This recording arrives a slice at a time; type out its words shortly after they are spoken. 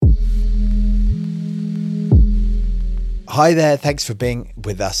Hi there, thanks for being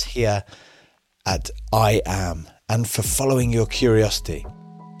with us here at I Am and for following your curiosity.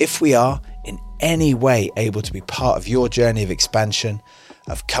 If we are in any way able to be part of your journey of expansion,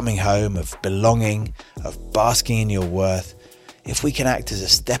 of coming home, of belonging, of basking in your worth, if we can act as a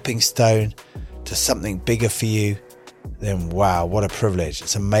stepping stone to something bigger for you, then wow, what a privilege.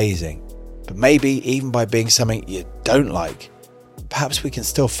 It's amazing. But maybe even by being something you don't like, perhaps we can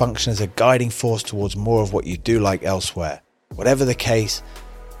still function as a guiding force towards more of what you do like elsewhere. Whatever the case,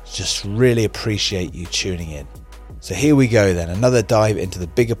 just really appreciate you tuning in. So here we go then, another dive into the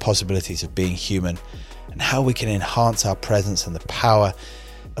bigger possibilities of being human and how we can enhance our presence and the power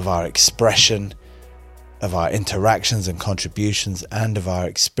of our expression, of our interactions and contributions, and of our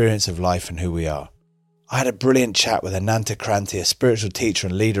experience of life and who we are. I had a brilliant chat with Ananta Kranti, a spiritual teacher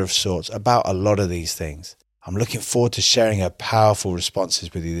and leader of sorts, about a lot of these things. I'm looking forward to sharing her powerful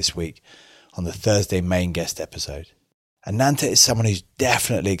responses with you this week on the Thursday main guest episode. Ananta is someone who's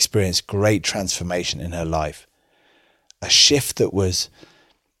definitely experienced great transformation in her life. A shift that was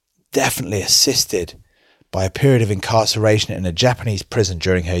definitely assisted by a period of incarceration in a Japanese prison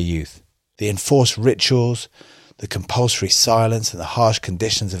during her youth. The enforced rituals, the compulsory silence and the harsh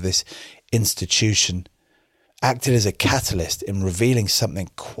conditions of this institution acted as a catalyst in revealing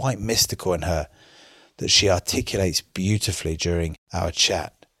something quite mystical in her that she articulates beautifully during our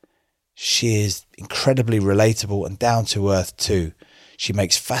chat. She is incredibly relatable and down to earth too. She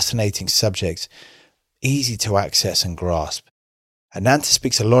makes fascinating subjects easy to access and grasp. Ananta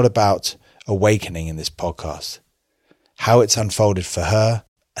speaks a lot about awakening in this podcast, how it's unfolded for her,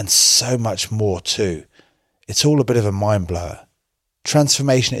 and so much more too. It's all a bit of a mind blower.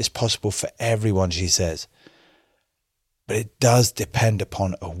 Transformation is possible for everyone, she says, but it does depend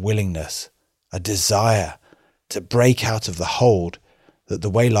upon a willingness, a desire to break out of the hold that the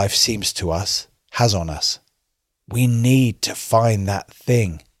way life seems to us has on us. We need to find that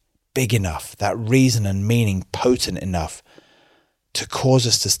thing big enough, that reason and meaning potent enough to cause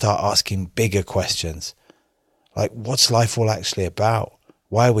us to start asking bigger questions. Like, what's life all actually about?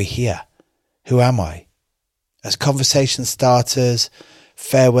 Why are we here? Who am I? As conversation starters,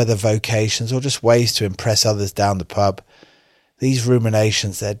 fair weather vocations, or just ways to impress others down the pub, these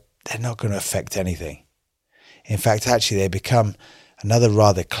ruminations, they're not going to affect anything. In fact, actually, they become another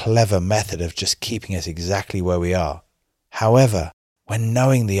rather clever method of just keeping us exactly where we are. However, when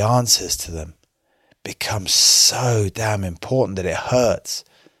knowing the answers to them becomes so damn important that it hurts,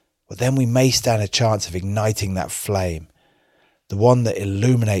 well, then we may stand a chance of igniting that flame, the one that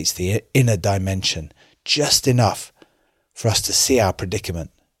illuminates the inner dimension just enough for us to see our predicament,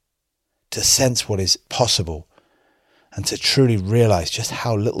 to sense what is possible, and to truly realize just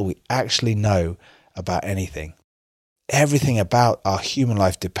how little we actually know about anything. Everything about our human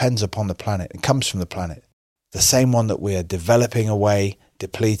life depends upon the planet and comes from the planet, the same one that we are developing away,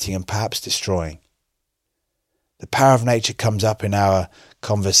 depleting, and perhaps destroying. The power of nature comes up in our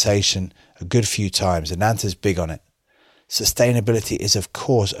conversation a good few times, and Ananta's big on it. Sustainability is, of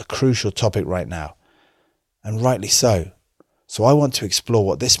course, a crucial topic right now, and rightly so. So I want to explore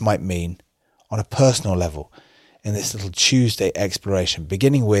what this might mean on a personal level in this little Tuesday exploration,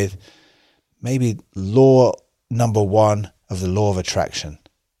 beginning with maybe law number one of the law of attraction.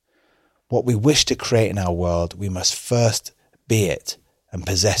 What we wish to create in our world, we must first be it and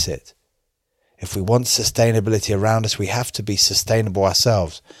possess it. If we want sustainability around us, we have to be sustainable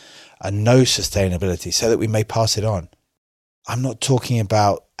ourselves and know sustainability so that we may pass it on. I'm not talking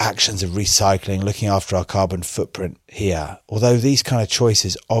about actions of recycling, looking after our carbon footprint here, although these kind of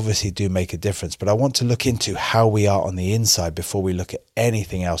choices obviously do make a difference, but I want to look into how we are on the inside before we look at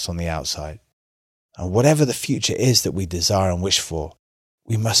anything else on the outside. And whatever the future is that we desire and wish for,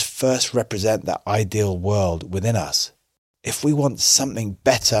 we must first represent that ideal world within us. If we want something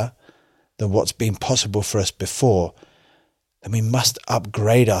better than what's been possible for us before, then we must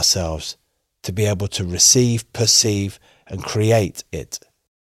upgrade ourselves to be able to receive, perceive, and create it.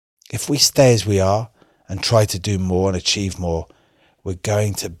 If we stay as we are and try to do more and achieve more, we're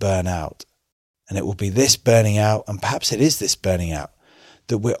going to burn out. And it will be this burning out, and perhaps it is this burning out,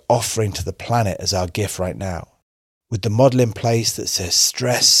 that we're offering to the planet as our gift right now. With the model in place that says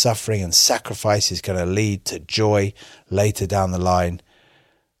stress, suffering, and sacrifice is going to lead to joy later down the line,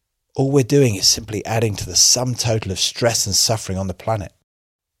 all we're doing is simply adding to the sum total of stress and suffering on the planet.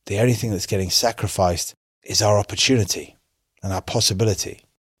 The only thing that's getting sacrificed is our opportunity and our possibility.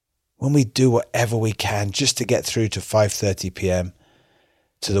 When we do whatever we can just to get through to 5:30 p.m,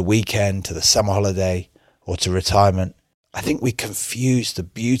 to the weekend, to the summer holiday, or to retirement, I think we confuse the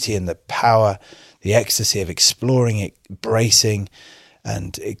beauty and the power, the ecstasy of exploring, embracing,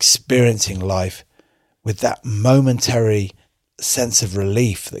 and experiencing life with that momentary sense of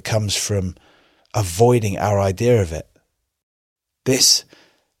relief that comes from avoiding our idea of it. This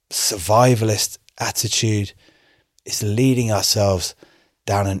survivalist attitude is leading ourselves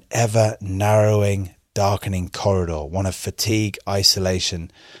down an ever narrowing, darkening corridor, one of fatigue,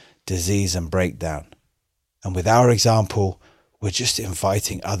 isolation, disease and breakdown. And with our example, we're just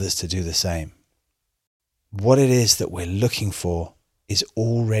inviting others to do the same. What it is that we're looking for is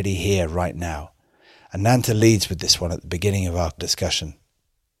already here right now. And Nanta leads with this one at the beginning of our discussion.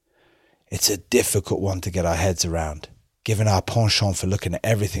 It's a difficult one to get our heads around, given our penchant for looking at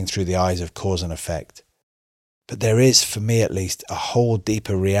everything through the eyes of cause and effect. But there is, for me at least, a whole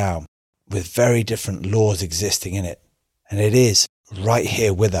deeper realm with very different laws existing in it. And it is right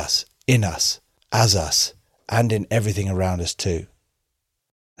here with us, in us, as us, and in everything around us too.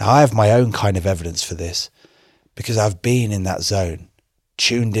 Now, I have my own kind of evidence for this because I've been in that zone,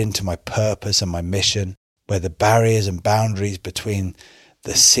 tuned into my purpose and my mission, where the barriers and boundaries between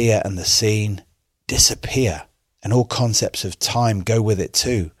the seer and the seen disappear, and all concepts of time go with it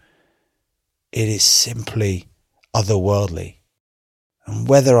too. It is simply otherworldly. And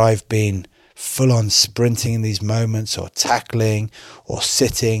whether I've been full on sprinting in these moments, or tackling, or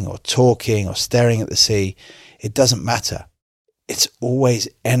sitting, or talking, or staring at the sea, it doesn't matter. It's always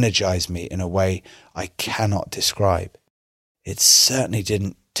energized me in a way I cannot describe. It certainly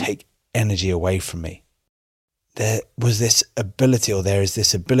didn't take energy away from me. There is this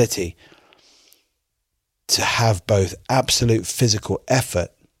ability to have both absolute physical effort,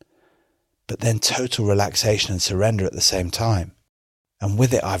 but then total relaxation and surrender at the same time. And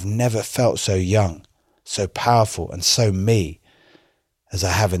with it, I've never felt so young, so powerful, and so me as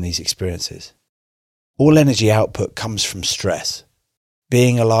I have in these experiences. All energy output comes from stress.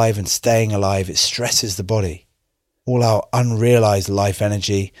 Being alive and staying alive, it stresses the body. All our unrealized life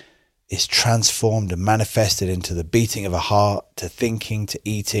energy is transformed and manifested into the beating of a heart, to thinking, to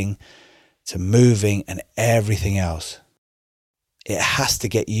eating, to moving, and everything else. It has to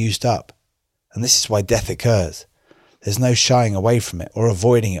get used up. And this is why death occurs. There's no shying away from it or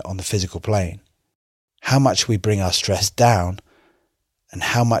avoiding it on the physical plane. How much we bring our stress down, and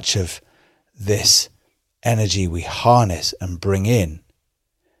how much of this energy we harness and bring in,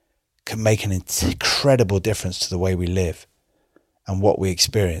 can make an incredible difference to the way we live and what we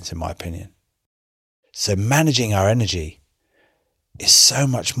experience, in my opinion. So managing our energy is so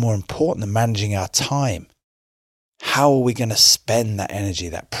much more important than managing our time. How are we going to spend that energy,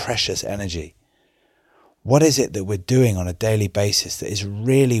 that precious energy? What is it that we're doing on a daily basis that is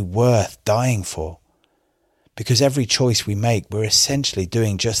really worth dying for? Because every choice we make, we're essentially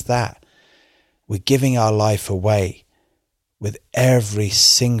doing just that. We're giving our life away with every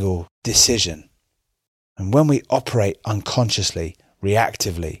single decision. And when we operate unconsciously,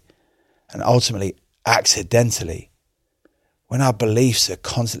 reactively, and ultimately accidentally, when our beliefs are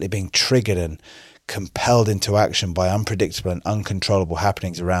constantly being triggered and compelled into action by unpredictable and uncontrollable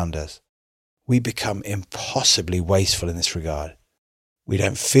happenings around us, we become impossibly wasteful in this regard. We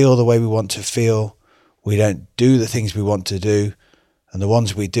don't feel the way we want to feel. We don't do the things we want to do. And the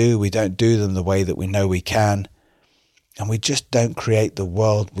ones we do, we don't do them the way that we know we can. And we just don't create the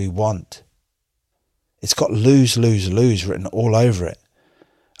world we want. It's got lose, lose, lose written all over it.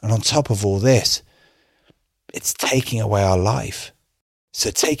 And on top of all this, it's taking away our life.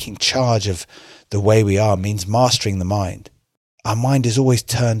 So taking charge of the way we are means mastering the mind. Our mind is always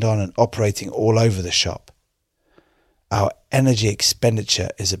turned on and operating all over the shop. Our energy expenditure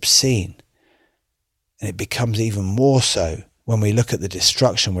is obscene. And it becomes even more so when we look at the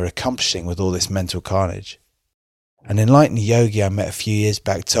destruction we're accomplishing with all this mental carnage. An enlightened yogi I met a few years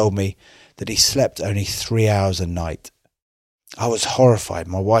back told me that he slept only 3 hours a night. I was horrified,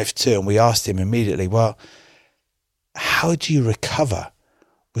 my wife too, and we asked him immediately, well, how do you recover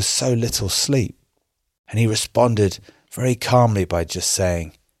with so little sleep? And he responded very calmly by just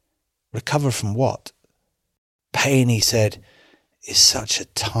saying, recover from what? Pain, he said, is such a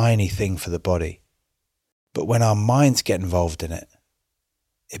tiny thing for the body. But when our minds get involved in it,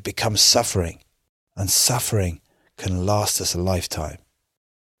 it becomes suffering, and suffering can last us a lifetime.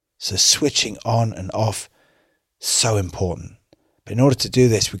 So switching on and off, so important. But in order to do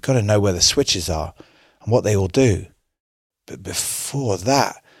this, we've got to know where the switches are and what they all do. But before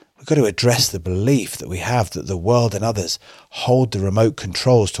that, we've got to address the belief that we have that the world and others hold the remote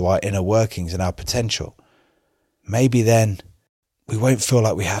controls to our inner workings and our potential. Maybe then we won't feel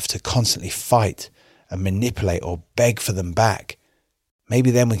like we have to constantly fight and manipulate or beg for them back. Maybe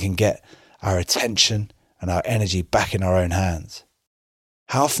then we can get our attention and our energy back in our own hands.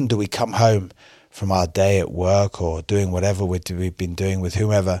 How often do we come home from our day at work or doing whatever we've been doing with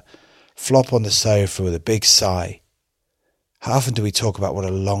whomever, flop on the sofa with a big sigh. How often do we talk about what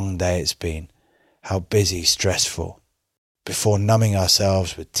a long day it's been, how busy, stressful, before numbing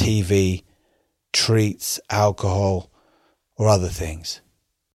ourselves with TV, treats, alcohol, or other things?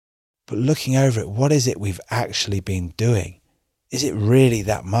 But looking over it, what is it we've actually been doing? Is it really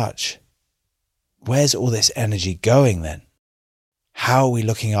that much? Where's all this energy going then? How are we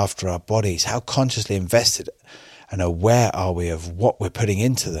looking after our bodies? How consciously invested and aware are we of what we're putting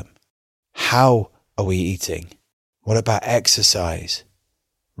into them? How are we eating? What about exercise,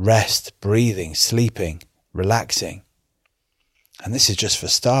 rest, breathing, sleeping, relaxing? And this is just for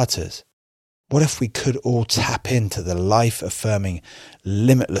starters. What if we could all tap into the life-affirming,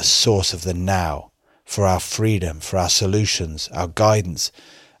 limitless source of the now for our freedom, for our solutions, our guidance,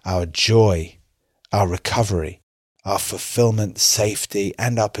 our joy, our recovery, our fulfillment, safety,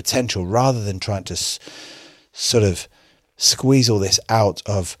 and our potential, rather than trying to sort of squeeze all this out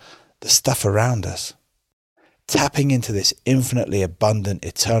of the stuff around us? Tapping into this infinitely abundant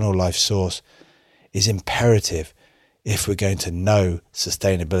eternal life source is imperative if we're going to know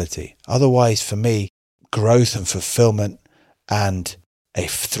sustainability. Otherwise, for me, growth and fulfillment and a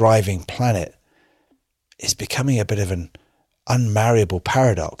thriving planet is becoming a bit of an unmarriable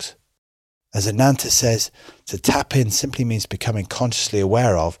paradox. As Ananta says, to tap in simply means becoming consciously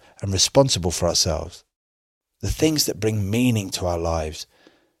aware of and responsible for ourselves. The things that bring meaning to our lives,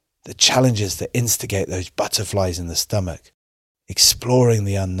 the challenges that instigate those butterflies in the stomach, exploring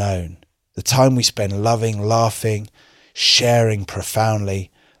the unknown, the time we spend loving, laughing, sharing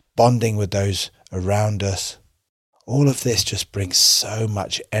profoundly, bonding with those around us. All of this just brings so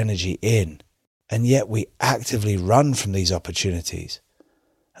much energy in, and yet we actively run from these opportunities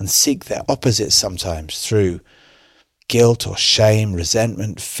and seek their opposites sometimes through guilt or shame,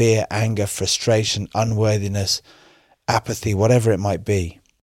 resentment, fear, anger, frustration, unworthiness, apathy, whatever it might be.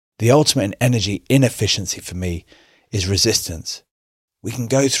 The ultimate in energy inefficiency for me is resistance. We can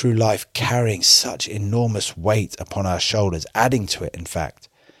go through life carrying such enormous weight upon our shoulders, adding to it in fact,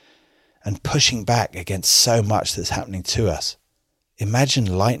 and pushing back against so much that's happening to us. Imagine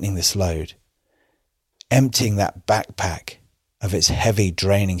lightening this load, emptying that backpack of its heavy,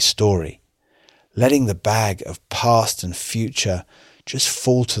 draining story, letting the bag of past and future just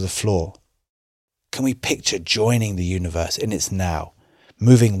fall to the floor. Can we picture joining the universe in its now,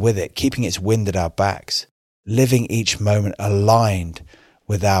 moving with it, keeping its wind at our backs, living each moment aligned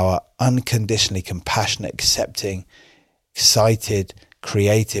with our unconditionally compassionate, accepting, excited,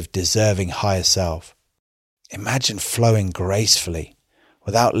 creative, deserving higher self? Imagine flowing gracefully,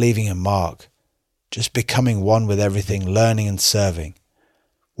 without leaving a mark, just becoming one with everything, learning and serving.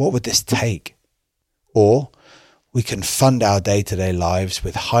 What would this take? Or we can fund our day-to-day lives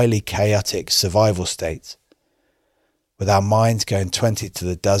with highly chaotic survival states, with our minds going 20 to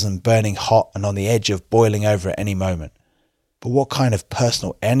the dozen, burning hot and on the edge of boiling over at any moment. But what kind of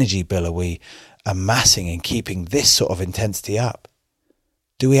personal energy bill are we amassing in keeping this sort of intensity up?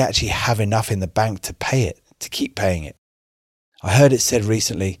 Do we actually have enough in the bank to pay it, to keep paying it? I heard it said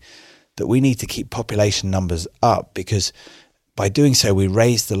recently that we need to keep population numbers up because by doing so we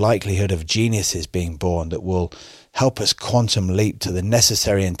raise the likelihood of geniuses being born that will help us quantum leap to the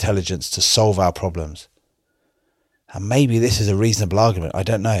necessary intelligence to solve our problems. And maybe this is a reasonable argument, I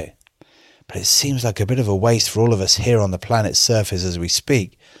don't know. But it seems like a bit of a waste for all of us here on the planet's surface as we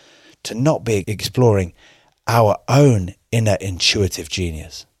speak to not be exploring our own inner intuitive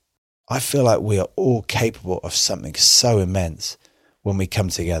genius. I feel like we are all capable of something so immense when we come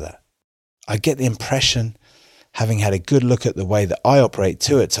together. I get the impression, having had a good look at the way that I operate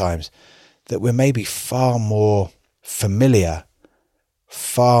too at times, that we're maybe far more familiar,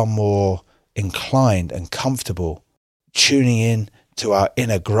 far more inclined and comfortable tuning in to our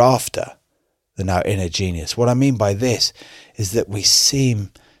inner grafter than our inner genius. What I mean by this is that we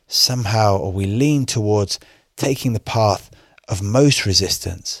seem somehow, or we lean towards taking the path of most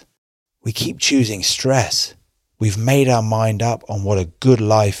resistance. We keep choosing stress. We've made our mind up on what a good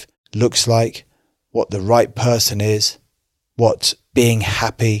life looks like, what the right person is, what being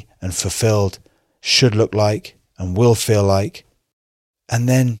happy and fulfilled should look like and will feel like. And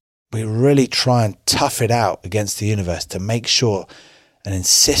then we really try and tough it out against the universe to make sure and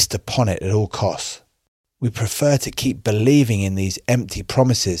insist upon it at all costs. We prefer to keep believing in these empty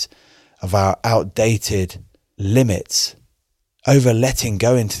promises of our outdated limits over letting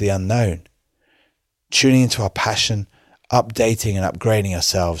go into the unknown, tuning into our passion, updating and upgrading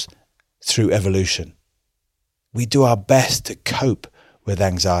ourselves through evolution. We do our best to cope with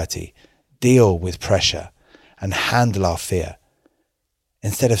anxiety, deal with pressure, and handle our fear,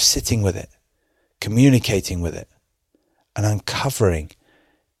 instead of sitting with it, communicating with it, and uncovering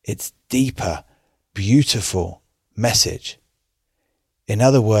its deeper, beautiful message. In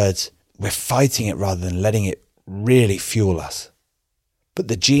other words, we're fighting it rather than letting it really fuel us. But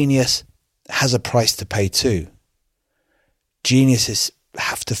the genius has a price to pay too. Geniuses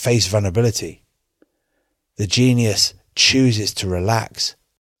have to face vulnerability. The genius chooses to relax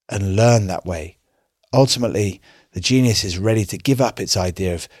and learn that way. Ultimately, the genius is ready to give up its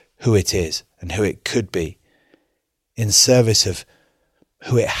idea of who it is and who it could be in service of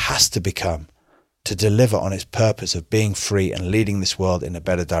who it has to become to deliver on its purpose of being free and leading this world in a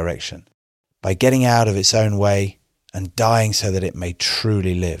better direction by getting out of its own way and dying so that it may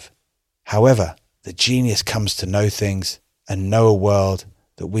truly live. However, the genius comes to know things and know a world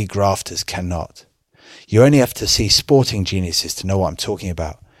that we grafters cannot. You only have to see sporting geniuses to know what I'm talking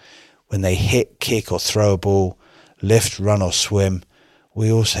about. When they hit, kick or throw a ball, lift, run or swim,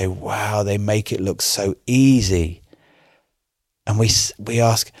 we all say, wow, they make it look so easy. And we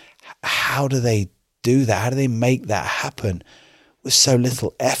ask, how do they do that? How do they make that happen with so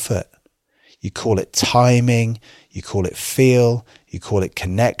little effort? You call it timing, you call it feel, you call it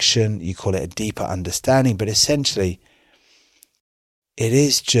connection, you call it a deeper understanding, but essentially it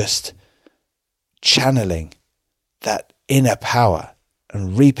is just channeling that inner power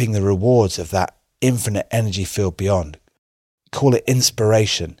and reaping the rewards of that infinite energy field beyond. Call it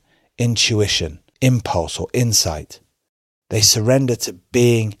inspiration, intuition, impulse or insight. They surrender to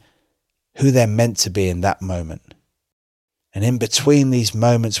being who they're meant to be in that moment. And in between these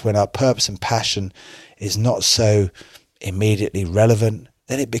moments when our purpose and passion is not so immediately relevant,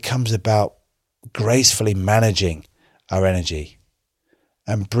 then it becomes about gracefully managing our energy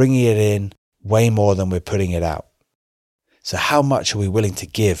and bringing it in way more than we're putting it out. So how much are we willing to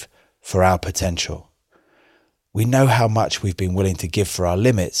give for our potential? We know how much we've been willing to give for our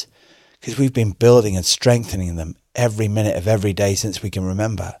limits because we've been building and strengthening them every minute of every day since we can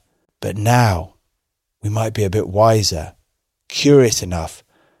remember. But now we might be a bit wiser, curious enough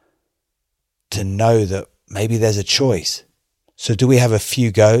to know that maybe there's a choice. So do we have a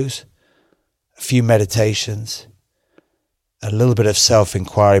few goes, a few meditations, a little bit of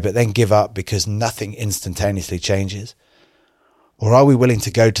self-inquiry, but then give up because nothing instantaneously changes? Or are we willing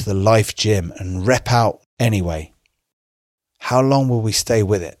to go to the life gym and rep out anyway? How long will we stay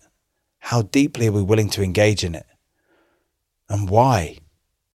with it? How deeply are we willing to engage in it? And why?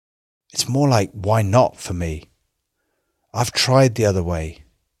 It's more like, why not for me? I've tried the other way.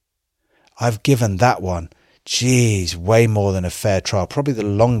 I've given that one, way more than a fair trial, probably the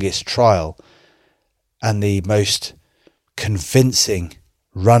longest trial and the most convincing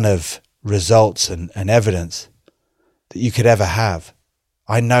run of results and evidence that you could ever have.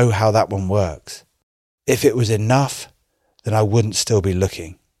 I know how that one works. If it was enough, then I wouldn't still be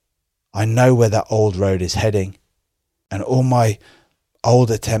looking. I know where that old road is heading, and all my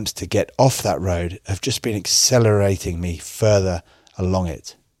old attempts to get off that road have just been accelerating me further along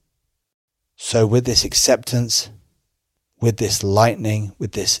it. So with this acceptance, with this lightening,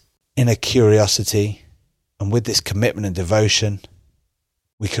 with this inner curiosity, and with this commitment and devotion,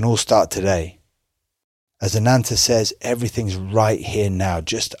 we can all start today. As Ananta says, everything's right here now,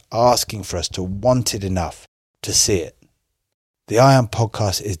 just asking for us to want it enough to see it. The I Am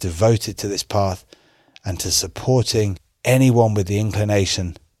podcast is devoted to this path and to supporting anyone with the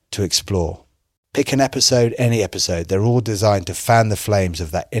inclination to explore. Pick an episode, any episode. They're all designed to fan the flames of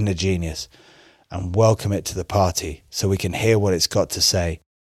that inner genius and welcome it to the party so we can hear what it's got to say.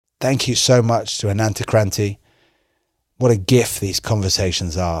 Thank you so much to Ananta Kranti. What a gift these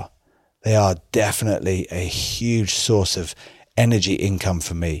conversations are. They are definitely a huge source of energy income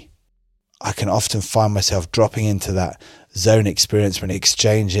for me. I can often find myself dropping into that zone experience when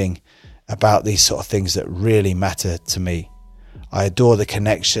exchanging about these sort of things that really matter to me. I adore the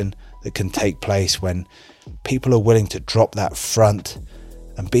connection that can take place when people are willing to drop that front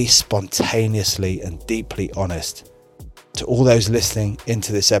and be spontaneously and deeply honest. To all those listening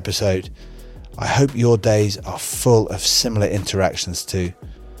into this episode, I hope your days are full of similar interactions too.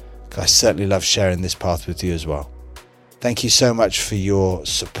 I certainly love sharing this path with you as well. Thank you so much for your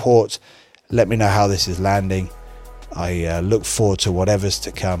support. Let me know how this is landing. I look forward to whatever's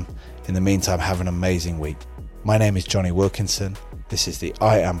to come. In the meantime, have an amazing week. My name is Jonny Wilkinson. This is the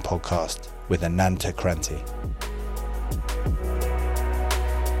I Am podcast with Ananta Kranti.